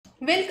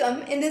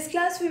Welcome. In this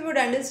class, we would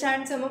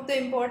understand some of the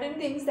important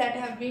things that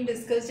have been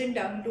discussed in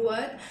Down to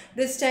Earth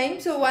this time.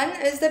 So, one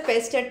is the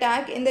pest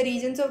attack in the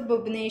regions of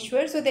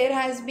Bhubaneswar. So, there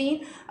has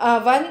been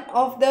one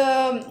of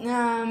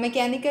the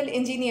mechanical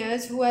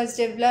engineers who has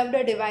developed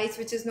a device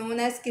which is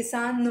known as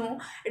Kisan No.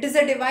 It is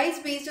a device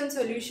based on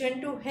solution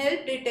to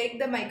help detect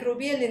the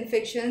microbial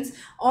infections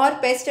or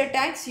pest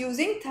attacks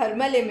using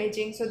thermal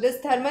imaging. So, this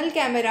thermal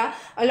camera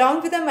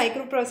along with a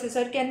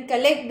microprocessor can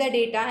collect the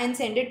data and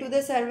send it to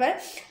the server,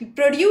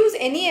 produce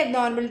any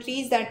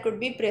abnormalities that could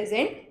be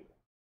present,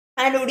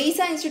 and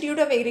Odisha Institute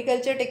of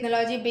Agriculture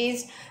Technology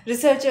based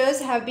researchers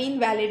have been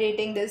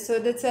validating this. So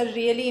that's a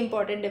really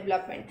important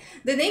development.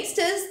 The next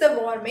is the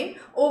warming.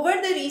 Over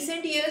the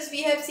recent years,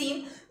 we have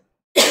seen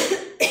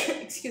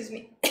excuse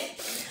me,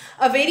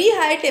 a very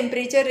high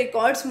temperature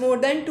records more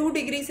than 2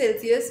 degrees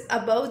Celsius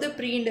above the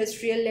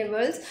pre-industrial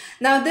levels.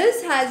 Now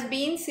this has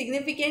been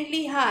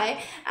significantly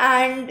high,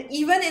 and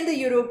even in the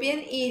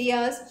European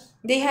areas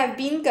they have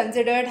been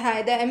considered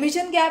high. The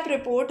emission gap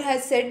report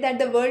has said that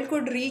the world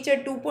could reach a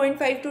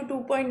 2.5 to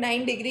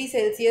 2.9 degrees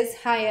Celsius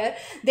higher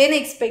than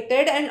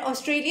expected, and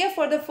Australia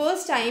for the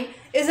first time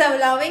is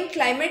allowing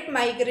climate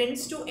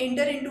migrants to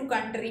enter into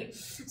country.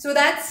 So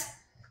that's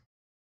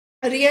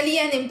really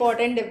an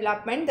important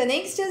development. The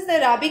next is the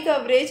Rabi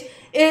coverage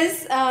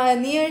is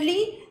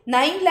nearly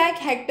 9 lakh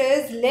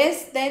hectares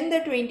less than the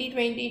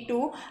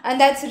 2022, and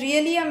that's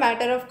really a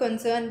matter of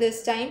concern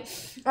this time.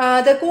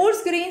 The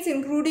coarse grains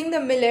including the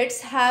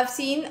millets have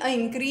seen an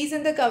increase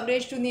in the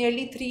coverage to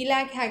nearly 3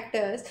 lakh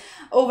hectares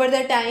over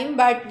the time,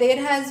 but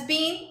there has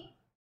been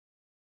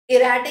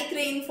erratic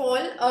rainfall,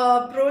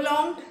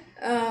 prolonged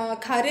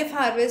kharif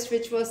harvest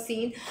which was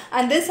seen,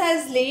 and this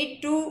has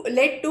led to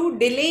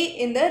delay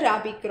in the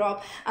rabi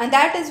crop, and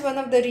that is one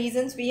of the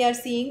reasons we are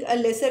seeing a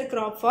lesser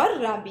crop for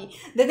rabi.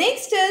 The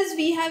next is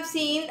we have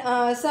seen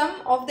some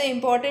of the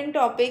important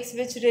topics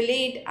which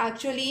relate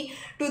actually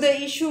to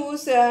the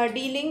issues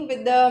dealing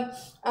with the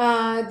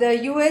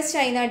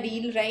US-China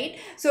deal, right?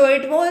 So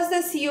it was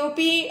the COP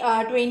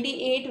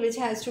 28 which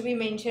has to be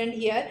mentioned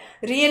here.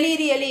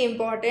 Really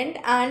important,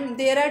 and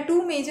there are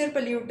two major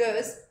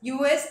polluters,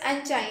 US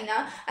and China,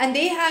 and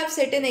they have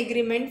set an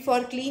agreement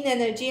for clean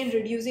energy and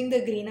reducing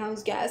the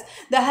greenhouse gas.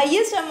 The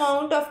highest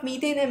amount of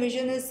methane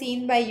emission is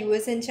seen by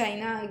US and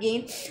China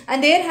again,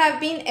 and there have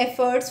been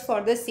efforts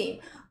for the same.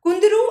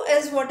 Kundru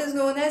is what is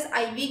known as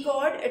ivy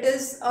gourd. It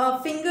is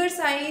a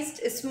finger-sized,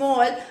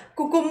 small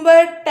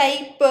cucumber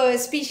type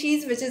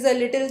species which is a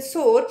little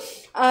sour,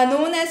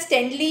 known as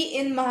tendli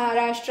in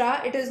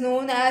Maharashtra. It is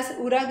known as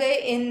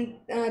uragai in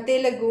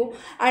Telugu,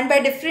 and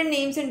by different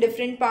names in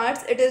different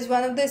parts. It is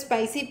one of the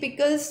spicy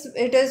pickles.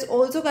 It is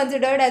also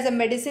considered as a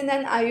medicine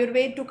and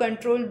Ayurveda to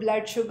control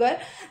blood sugar.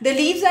 The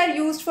leaves are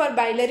used for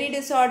biliary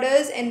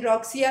disorders,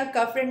 anorexia,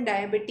 cough and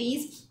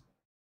diabetes.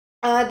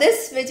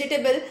 This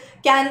vegetable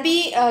can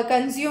be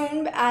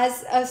consumed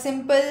as a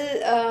simple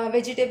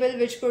vegetable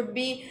which could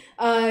be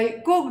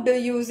cooked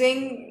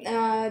using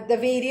the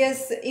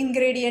various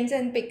ingredients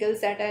and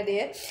pickles that are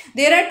there.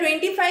 There are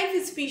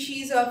 25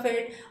 species of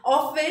it,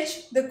 of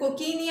which the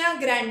Coccinia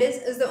grandis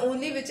is the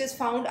only which is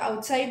found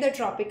outside the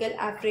tropical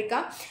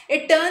Africa.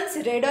 It turns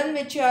red on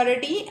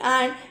maturity,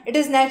 and it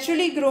is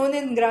naturally grown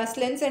in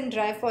grasslands and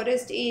dry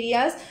forest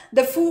areas.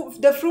 The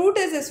fruit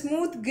is a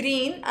smooth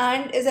green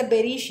and is a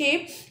berry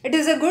shape. It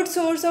is a good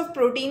source of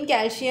protein,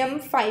 calcium,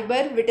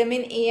 fiber,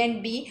 vitamin A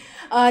and B.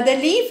 The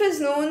leaf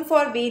is known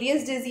for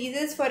various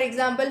diseases, for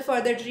example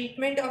for the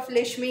treatment of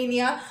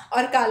leishmania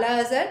or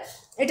kala azar.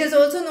 It is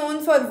also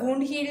known for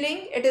wound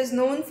healing. It is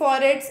known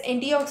for its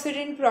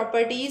antioxidant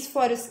properties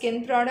for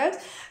skin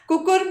products.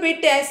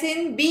 Cucurbit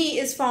B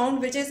is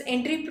found, which is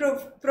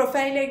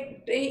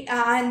anti-prophylactic,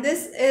 and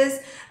this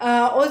is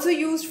also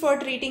used for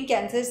treating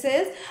cancer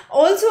cells.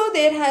 Also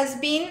there has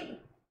been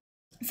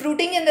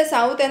fruiting in the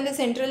south and the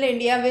central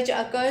India, which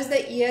occurs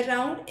the year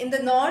round. In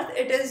the north,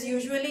 it is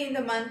usually in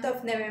the month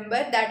of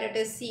November that it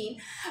is seen.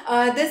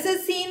 This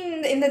is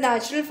seen in the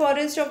natural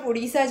forest of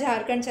Odisha,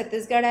 Jharkhand,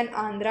 Chhattisgarh and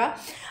Andhra.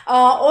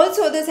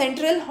 Also the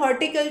Central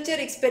Horticulture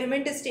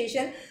Experiment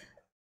Station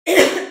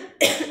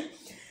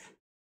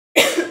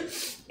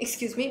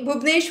excuse me,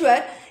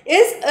 Bhubaneswar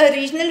is a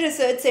regional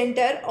research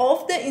center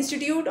of the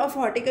Institute of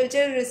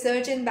Horticulture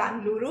Research in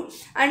Bangalore,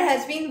 and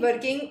has been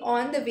working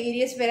on the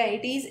various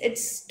varieties,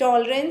 its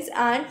tolerance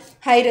and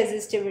high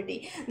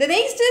resistivity. The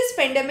next is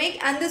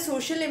pandemic and the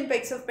social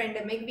impacts of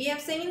pandemic. We have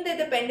seen that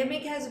the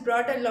pandemic has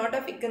brought a lot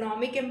of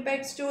economic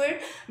impacts to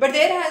it, but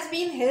there has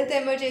been health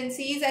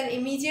emergencies and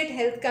immediate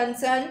health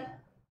concern.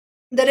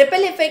 The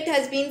ripple effect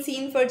has been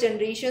seen for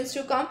generations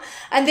to come,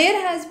 and there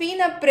has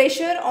been a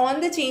pressure on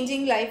the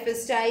changing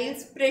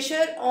lifestyles,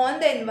 pressure on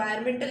the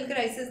environmental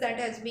crisis that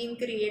has been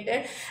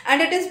created,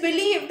 and it is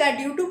believed that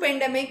due to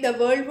pandemic the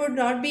world would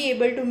not be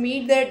able to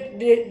meet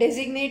the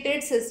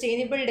designated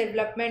sustainable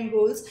development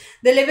goals.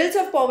 The levels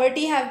of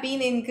poverty have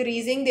been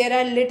increasing. There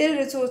are little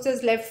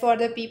resources left for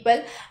the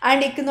people,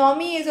 and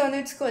economy is on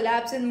its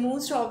collapse in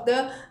most of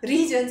the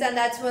regions, and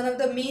that's one of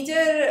the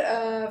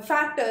major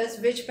factors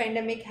which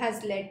pandemic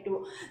has led to.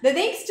 grow. The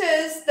next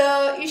is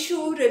the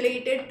issue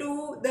related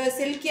to the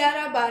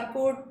Silkyara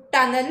barcode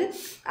tunnel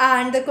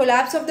and the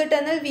collapse of the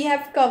tunnel. We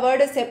have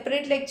covered a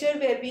separate lecture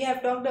where we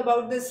have talked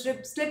about the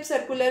slip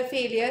circular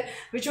failure,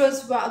 which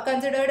was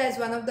considered as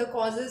one of the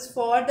causes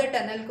for the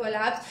tunnel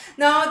collapse.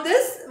 Now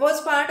this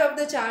was part of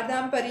the Char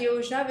Dham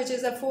Pariyojana, which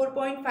is a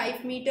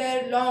 4.5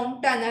 meter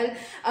long tunnel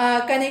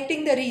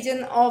connecting the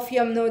region of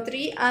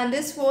Yamunotri, and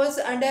this was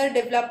under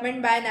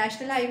development by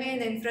National Highway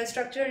and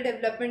Infrastructural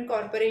Development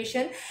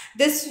Corporation.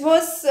 This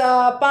was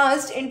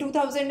passed in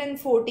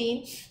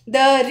 2014.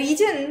 The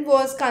region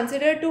was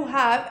considered to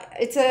have,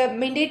 it's a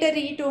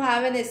mandatory to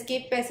have an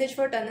escape passage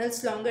for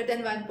tunnels longer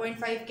than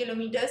 1.5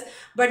 kilometers,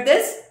 but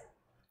this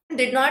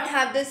did not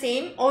have the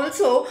same.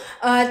 Also,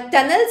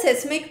 tunnel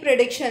seismic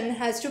prediction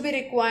has to be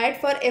required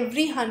for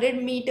every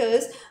 100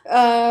 meters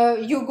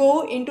you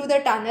go into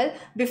the tunnel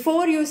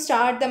before you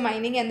start the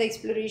mining and the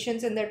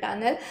explorations in the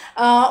tunnel.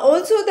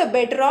 Also, the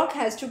bedrock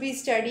has to be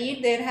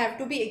studied. There have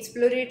to be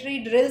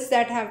exploratory drills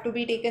that have to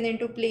be taken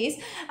into place,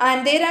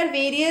 and there are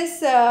various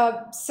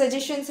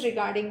suggestions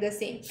regarding the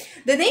same.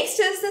 The next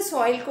is the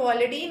soil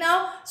quality.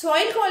 Now,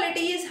 soil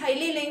quality is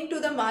highly linked to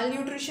the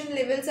malnutrition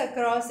levels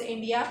across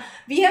India.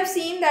 We have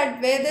seen that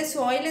where the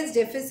soil is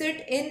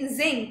deficit in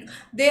zinc,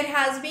 there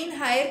has been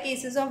higher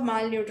cases of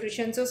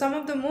malnutrition. So some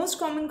of the most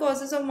common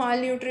causes of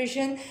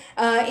malnutrition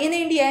in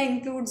India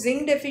include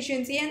zinc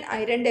deficiency and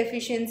iron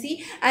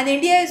deficiency, and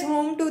India is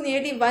home to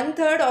nearly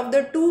 1/3 of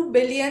the 2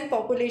 billion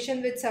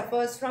population which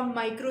suffers from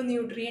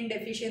micronutrient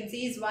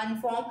deficiencies,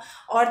 one form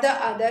or the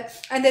other.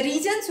 And the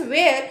regions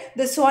where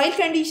the soil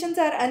conditions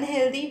are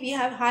unhealthy, we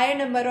have higher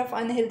number of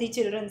unhealthy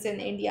children in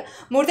India.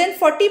 More than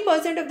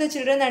 40% of the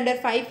children under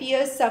 5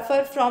 years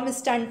suffer from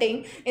stunting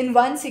in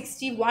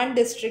 161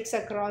 districts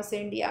across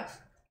India.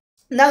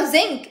 Now,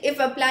 zinc, if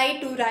applied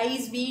to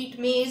rice, wheat,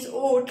 maize,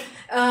 oat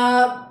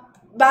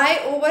by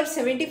over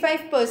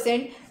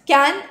 75%,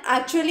 can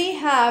actually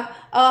have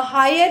a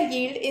higher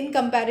yield in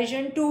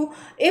comparison to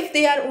if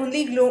they are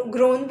only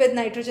grown with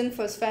nitrogen,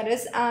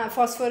 phosphorus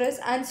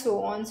and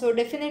so on. So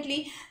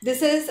definitely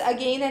this is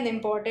again an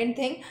important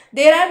thing.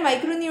 There are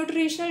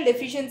micronutritional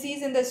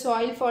deficiencies in the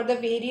soil for the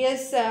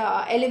various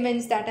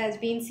elements that has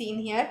been seen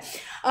here.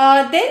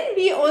 Then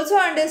we also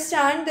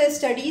understand the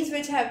studies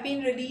which have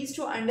been released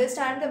to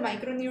understand the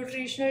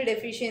micronutritional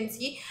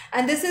deficiency,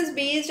 and this is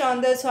based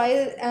on the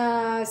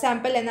soil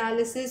sample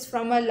analysis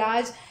from a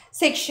large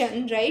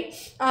section, right?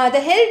 The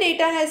health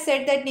data has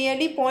said that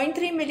nearly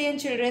 0.3 million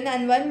children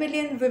and 1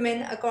 million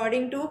women,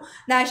 according to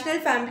National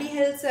Family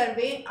Health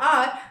Survey,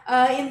 are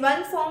in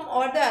one form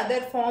or the other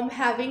form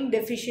having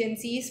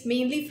deficiencies,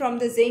 mainly from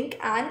the zinc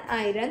and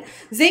iron.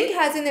 Zinc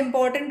has an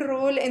important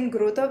role in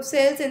growth of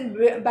cells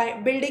and by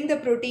building the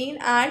protein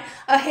and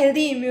a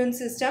healthy immune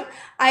system.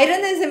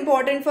 Iron is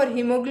important for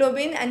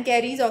hemoglobin and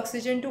carries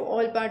oxygen to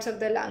all parts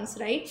of the lungs,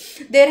 right?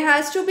 There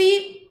has to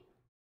be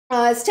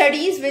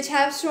studies which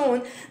have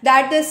shown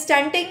that the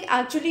stunting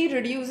actually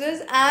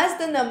reduces as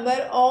the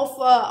number of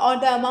or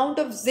the amount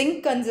of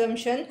zinc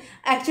consumption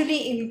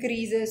actually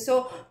increases.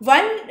 So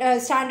one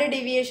standard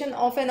deviation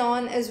off and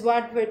on is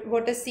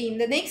what is seen.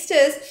 The next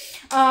is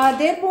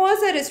there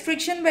was a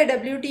restriction by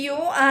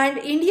WTO, and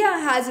India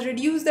has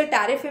reduced the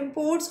tariff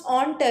imports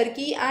on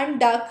turkey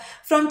and duck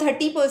from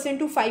 30%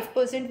 to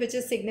 5%, which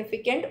is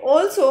significant.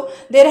 Also,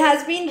 there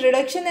has been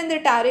reduction in the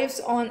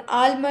tariffs on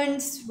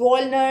almonds,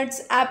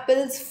 walnuts,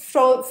 apples,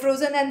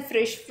 frozen and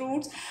fresh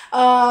fruits.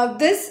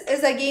 This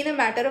is again a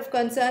matter of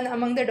concern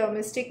among the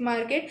domestic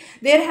market.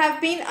 There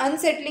have been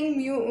unsettling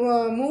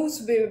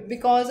moves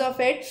because of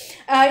it.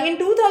 In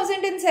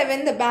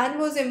 2007, the ban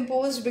was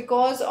imposed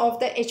because of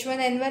the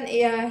H1N1,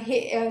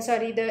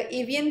 the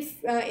avian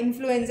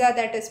influenza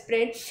that is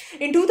spread.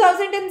 In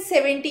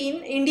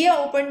 2017, India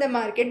opened the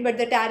market, but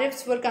the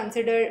tariffs were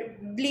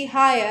considerably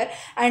higher,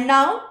 and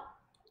now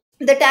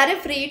the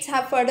tariff rates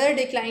have further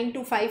declined to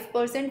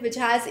 5%, which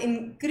has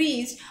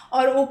increased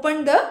or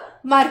opened the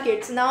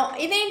markets. Now,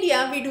 in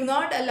India, we do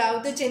not allow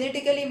the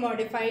genetically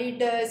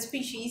modified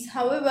species.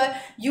 However,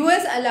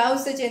 US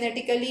allows the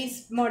genetically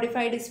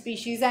modified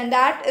species, and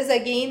that is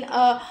again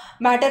a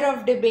matter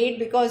of debate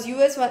because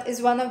US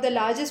is one of the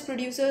largest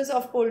producers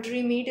of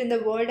poultry meat in the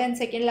world and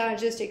second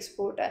largest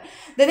exporter.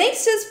 The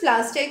next is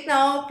plastic.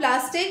 Now,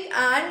 plastic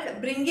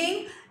and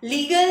bringing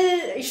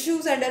legal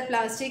issues under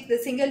plastic, the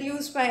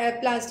single-use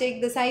plastic,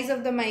 the size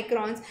of the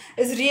microns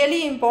is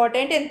really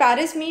important. In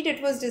Paris meet,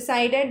 it was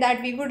decided that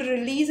we would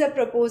release a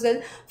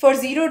proposal for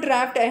zero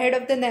draft ahead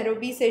of the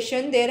Nairobi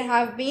session. There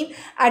have been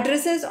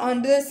addresses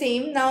on the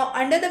same. Now,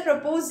 under the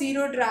proposed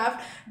zero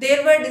draft,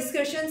 there were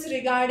discussions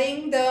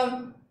regarding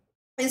the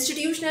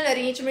institutional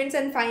arrangements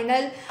and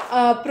final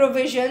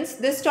provisions.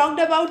 This talked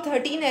about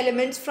 13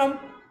 elements from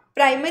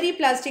primary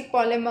plastic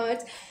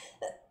polymers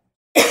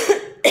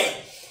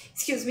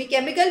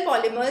chemical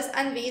polymers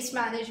and waste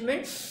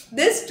management.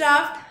 This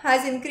draft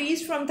has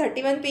increased from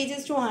 31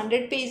 pages to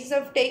 100 pages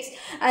of text,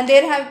 and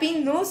there have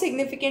been no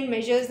significant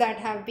measures that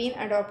have been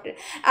adopted.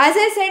 As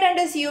I said,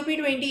 under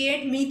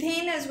COP28,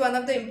 methane is one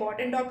of the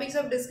important topics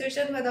of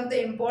discussion, one of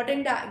the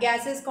important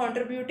gases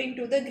contributing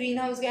to the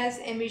greenhouse gas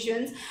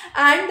emissions,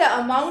 and the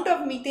amount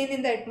of methane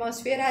in the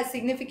atmosphere has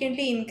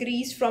significantly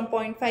increased from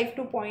 0.5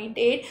 to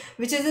 0.8,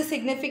 which is a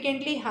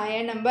significantly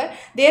higher number.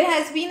 There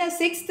has been a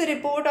sixth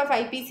report of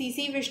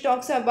IPCC which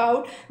talks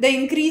about the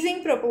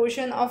increasing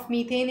proportion of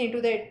methane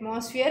into the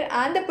atmosphere,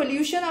 and the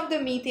pollution of the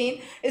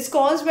methane is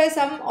caused by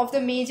some of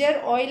the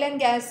major oil and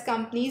gas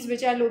companies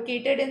which are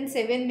located in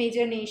 7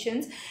 major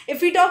nations.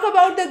 If we talk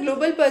about the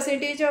global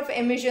percentage of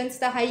emissions,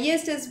 the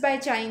highest is by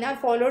China,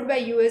 followed by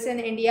US and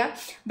India,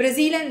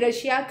 Brazil and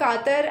Russia,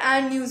 Qatar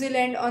and New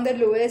Zealand on the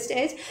lowest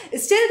edge.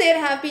 Still, there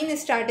have been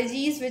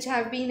strategies which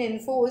have been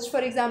enforced. For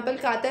example,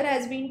 Qatar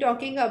has been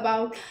talking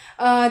about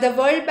the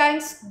World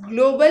Bank's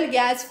global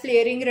gas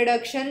flaring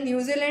reduction,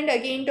 New Zealand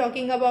again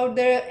talking about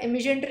the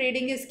emission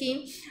trading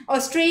scheme,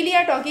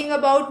 Australia talking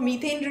about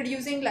methane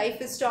reducing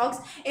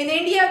livestocks. In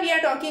India, we are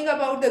talking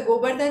about the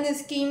Gourd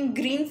scheme,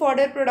 green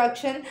fodder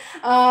production,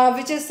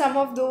 which is some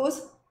of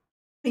those.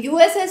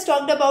 US has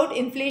talked about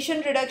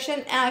Inflation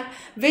Reduction Act,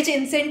 which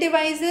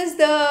incentivizes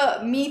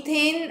the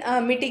methane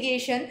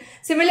mitigation.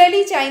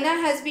 Similarly, China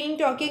has been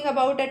talking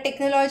about a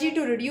technology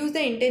to reduce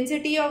the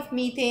intensity of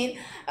methane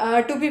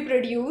to be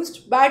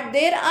produced. But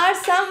there are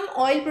some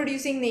oil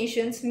producing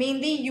nations,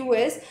 mainly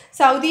US,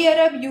 Saudi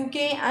Arab,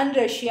 UK and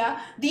Russia.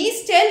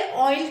 These 10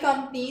 oil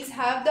companies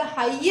have the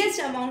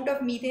highest amount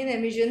of methane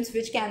emissions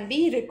which can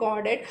be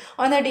recorded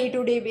on a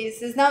day-to-day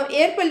basis. Now,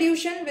 air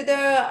pollution with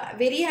a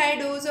very high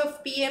dose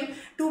of PM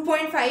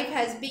 2.5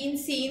 has been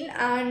seen,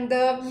 and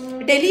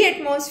the Delhi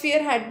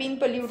atmosphere had been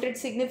polluted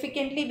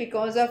significantly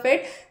because of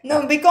it.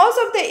 Now, because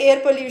of the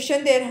air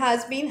pollution, there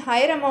has been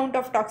higher amount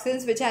of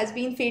toxins which has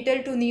been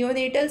fatal to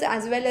neonatals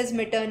as well as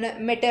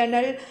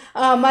maternal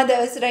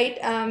mothers, right?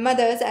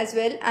 Mothers as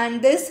well,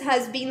 and this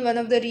has been one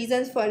of the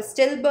reasons for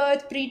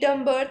stillbirth,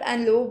 preterm birth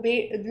and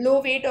low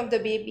weight of the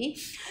baby,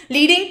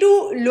 leading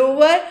to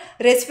lower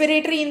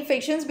respiratory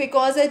infections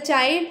because a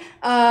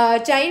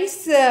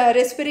child's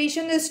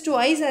respiration is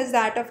twice as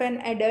that of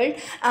an adult,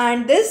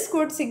 and this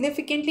could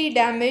significantly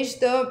damage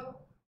the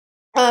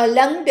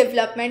lung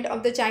development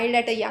of the child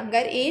at a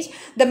younger age.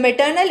 The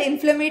maternal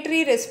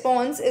inflammatory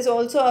response is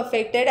also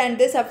affected, and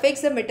this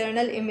affects the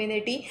maternal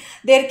immunity.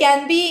 There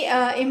can be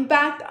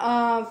impact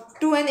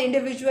to an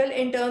individual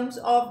in terms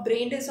of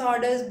brain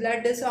disorders,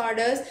 blood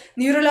disorders,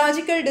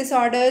 neurological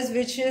disorders,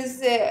 which is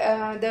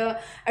the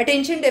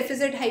attention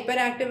deficit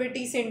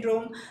hyperactivity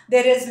syndrome.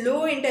 There is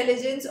low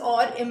intelligence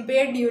or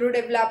impaired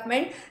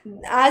neurodevelopment.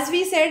 As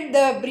we said,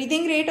 the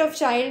breathing rate of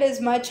child is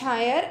much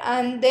higher,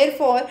 and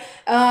therefore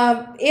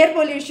air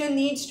pollution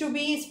needs to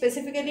be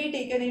specifically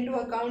taken into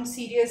account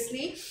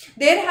seriously.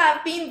 There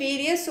have been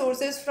various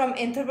sources from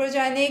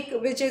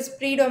anthropogenic, which is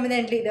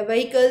predominantly the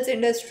vehicles,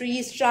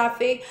 industries,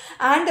 traffic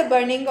and the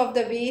burning of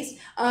the waste.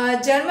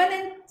 German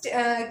and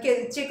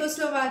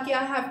Czechoslovakia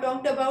have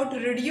talked about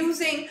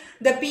reducing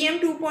the PM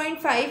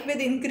 2.5 with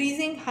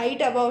increasing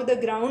height above the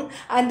ground,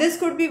 and this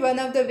could be one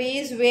of the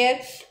ways where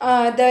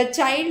the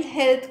child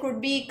health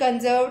could be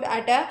conserved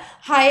at a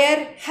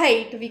higher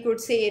height, we could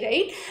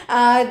say,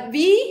 right?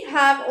 We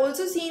have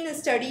also seen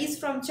studies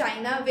from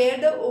China where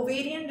the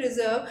ovarian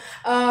reserve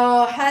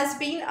has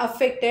been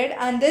affected,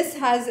 and this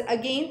has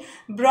again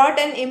brought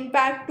an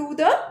impact to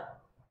the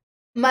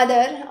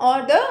mother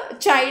or the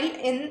child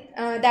in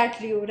that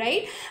lieu,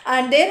 right?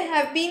 And there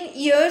have been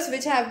years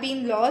which have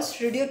been lost.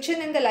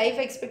 Reduction in the life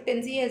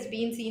expectancy has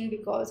been seen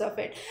because of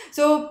it.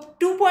 So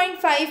 2.5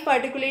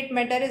 particulate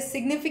matter is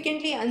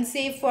significantly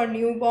unsafe for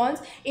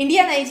newborns.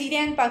 India, Nigeria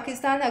and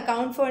Pakistan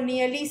account for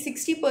nearly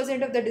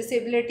 60% of the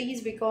disabilities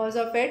because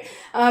of it.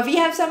 We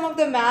have some of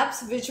the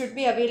maps which would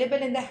be available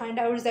in the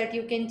handouts that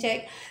you can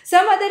check.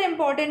 Some other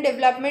important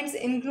developments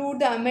include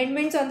the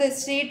amendments on the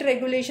state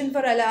regulation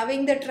for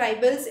allowing the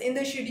tribals in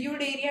the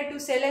scheduled area to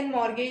sell and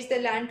mortgage the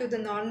land to the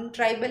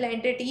non-tribal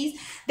entities.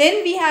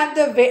 Then we have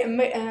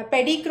the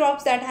paddy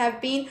crops that have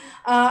been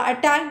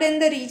attacked in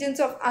the regions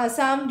of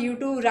Assam due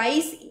to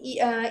rice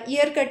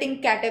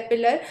ear-cutting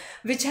caterpillar,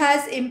 which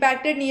has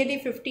impacted nearly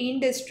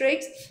 15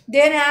 districts.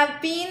 There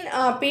have been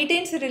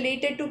patents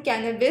related to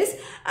cannabis,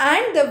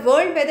 and the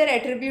World Weather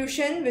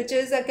Attribution, which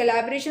is a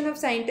collaboration of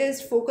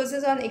scientists,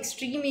 focuses on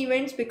extreme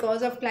events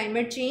because of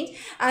climate change,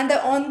 and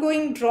the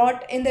ongoing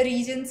drought in the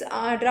regions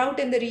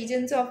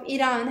of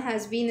Iran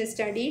has been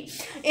studied.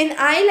 In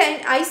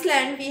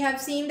Iceland, we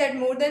have seen that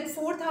more than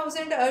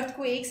 4,000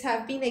 earthquakes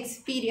have been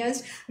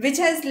experienced, which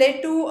has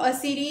led to a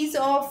series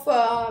of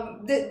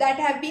that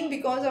have been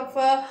because of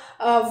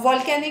a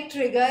volcanic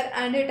trigger,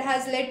 and it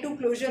has led to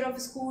closure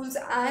of schools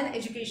and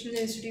educational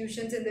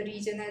institutions in the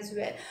region as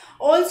well.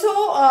 Also,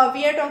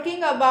 we are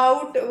talking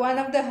about one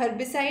of the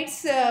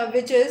herbicides,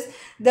 which is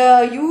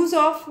the use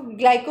of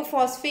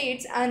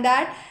glycophosphates, and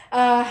that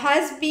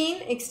has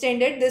been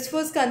extended. This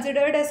was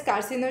considered as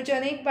carcinogenic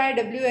carcinogenic by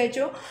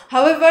WHO.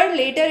 However,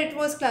 later it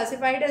was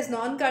classified as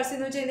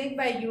non-carcinogenic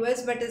by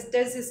US, but it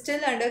is still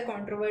under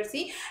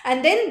controversy.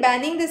 And then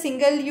banning the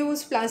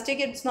single-use plastic,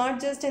 it's not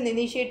just an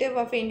initiative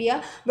of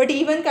India, but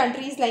even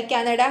countries like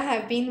Canada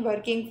have been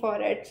working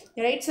for it,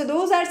 right? So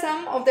those are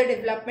some of the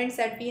developments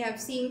that we have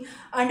seen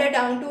under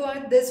Down to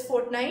Earth this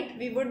fortnight.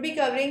 We would be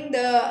covering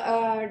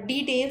the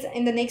details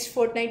in the next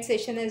fortnight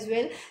session as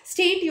well.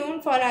 Stay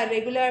tuned for our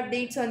regular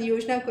updates on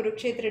Yojana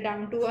Kurukshetra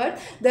Down to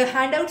Earth. The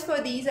handouts for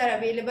these are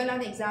available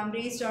on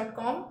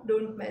examrace.com.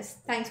 Don't miss.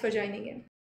 Thanks for joining in.